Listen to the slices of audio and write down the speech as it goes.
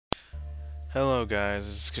Hello guys,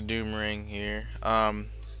 it's Kadoomerang here. I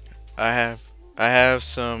have I have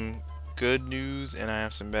some good news and I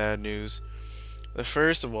have some bad news. The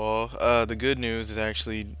first of all, the good news is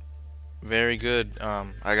actually very good.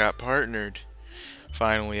 I got partnered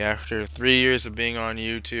finally after 3 years of being on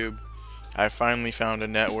YouTube. I finally found a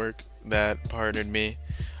network that partnered me.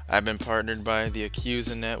 I've been partnered by the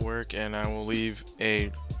Accuza network, and I will leave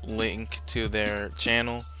a link to their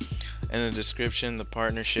channel in the description. The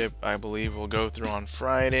partnership, I believe, will go through on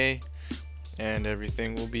Friday, and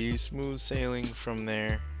everything will be smooth sailing from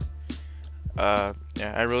there. Yeah,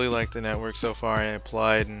 I really like the network so far. I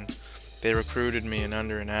applied and they recruited me in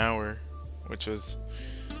under an hour, which was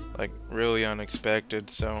like really unexpected.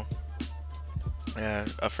 So yeah,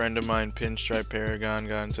 a friend of mine, Pinstripe Paragon,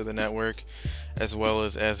 got into the network, as well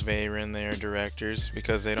as Veyron. They are directors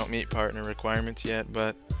because they don't meet partner requirements yet,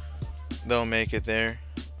 but they'll make it there.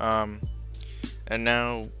 Um, and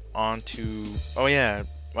now on to, oh yeah,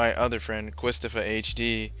 my other friend, Quistifa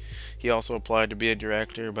HD. He also applied to be a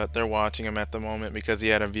director, but they're watching him at the moment because he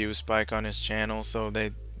had a view spike on his channel, so they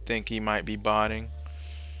think he might be botting,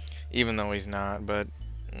 even though he's not, but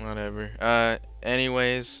whatever.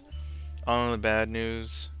 Anyways, on the bad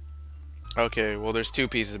news. Okay, well, there's two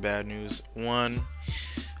pieces of bad news. One,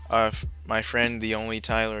 my friend, the only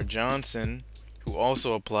Tyler Johnson, who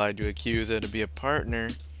also applied to Accuza to be a partner,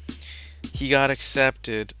 he got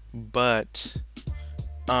accepted, but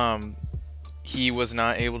he was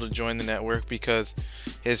not able to join the network because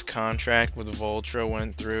his contract with Vultra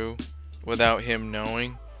went through without him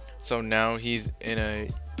knowing. So now he's in a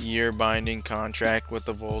year binding contract with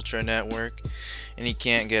the Vultra network, and he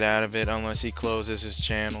can't get out of it unless he closes his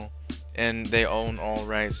channel, and they own all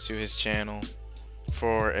rights to his channel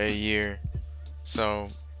for a year. So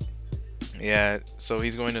yeah, so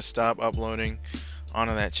he's going to stop uploading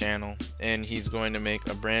onto that channel, and he's going to make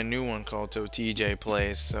a brand new one called TOTJ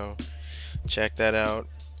Plays. So check that out.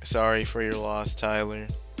 Sorry for your loss, Tyler.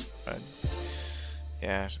 But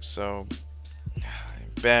yeah, so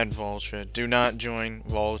bad Vultra. Do not join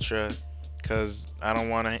Vultra, cause I don't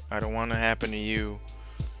want to happen to you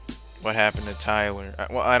what happened to Tyler.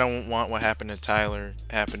 Well, I don't want what happened to Tyler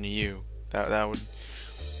happen to you. That would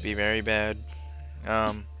be very bad.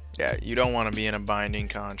 Yeah, you don't want to be in a binding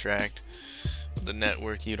contract with the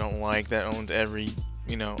network you don't like that owns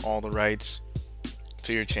all the rights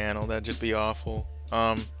to your channel. That'd just be awful.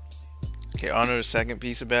 Okay, on to the second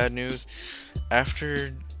piece of bad news.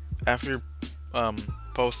 After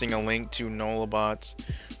posting a link to Nolabot's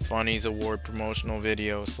Funnies Award promotional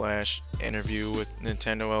video / interview with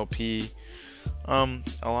Nintendo LP, a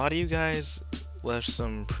lot of you guys left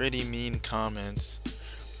some pretty mean comments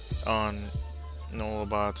on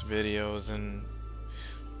Nolabot's videos, and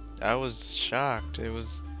I was shocked. It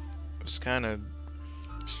was kind of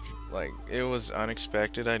like, it was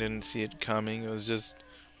unexpected. I didn't see it coming. It was just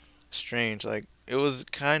strange. Like, it was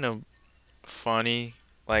kind of funny,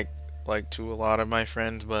 like to a lot of my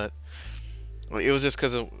friends, but it was just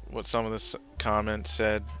because of what some of the comments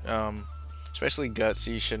said, especially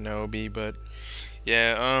Gutsy Shinobi. But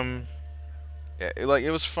yeah, yeah,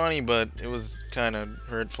 it was funny, but it was kind of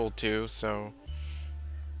hurtful too. So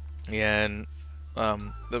yeah, and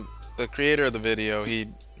the creator of the video, he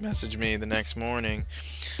messaged me the next morning.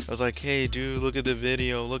 I was like, hey dude, look at the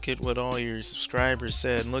video, look at what all your subscribers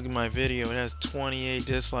said, and look at my video, it has 28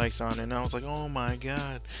 dislikes on it. And I was like, oh my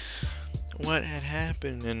god, what had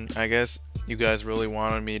happened? And I guess you guys really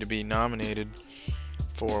wanted me to be nominated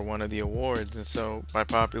for one of the awards, and so by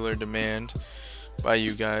popular demand by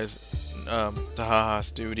you guys, the Haha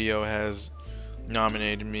Studio has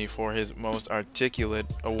nominated me for his most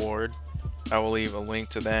articulate award. I will leave a link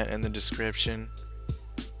to that in the description.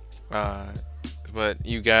 But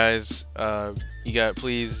you guys,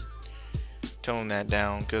 please tone that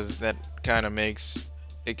down, because that kind of makes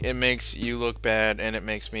it makes you look bad, and it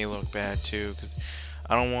makes me look bad too, because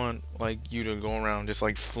I don't want like you to go around just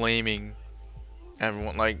like flaming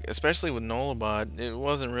everyone, like especially with Nolabot. It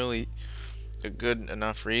wasn't really a good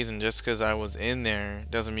enough reason. Just because I was in there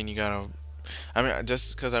doesn't mean you gotta, I mean,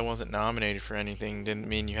 just because I wasn't nominated for anything didn't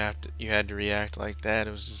mean you had to react like that.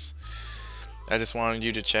 It was just, I just wanted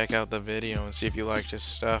you to check out the video and see if you liked his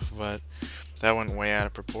stuff, but that went way out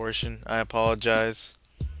of proportion. I apologize.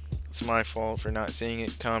 It's my fault for not seeing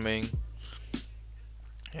it coming.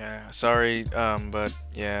 Yeah, sorry, but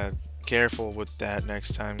yeah, careful with that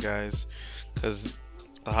next time, guys, because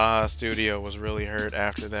the Haha Studio was really hurt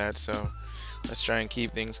after that, so let's try and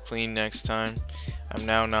keep things clean next time. I'm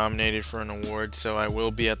now nominated for an award, so I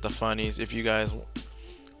will be at the Funnies if you guys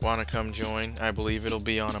want to come join. I believe it'll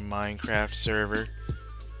be on a Minecraft server.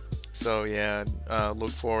 So yeah, look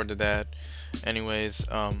forward to that. Anyways,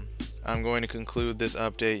 I'm going to conclude this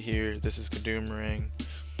update here. This is Kadoomerang.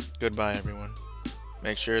 Goodbye, everyone.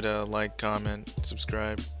 Make sure to like, comment,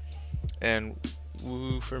 subscribe, and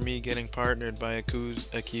woo for me getting partnered by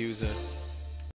Accuza.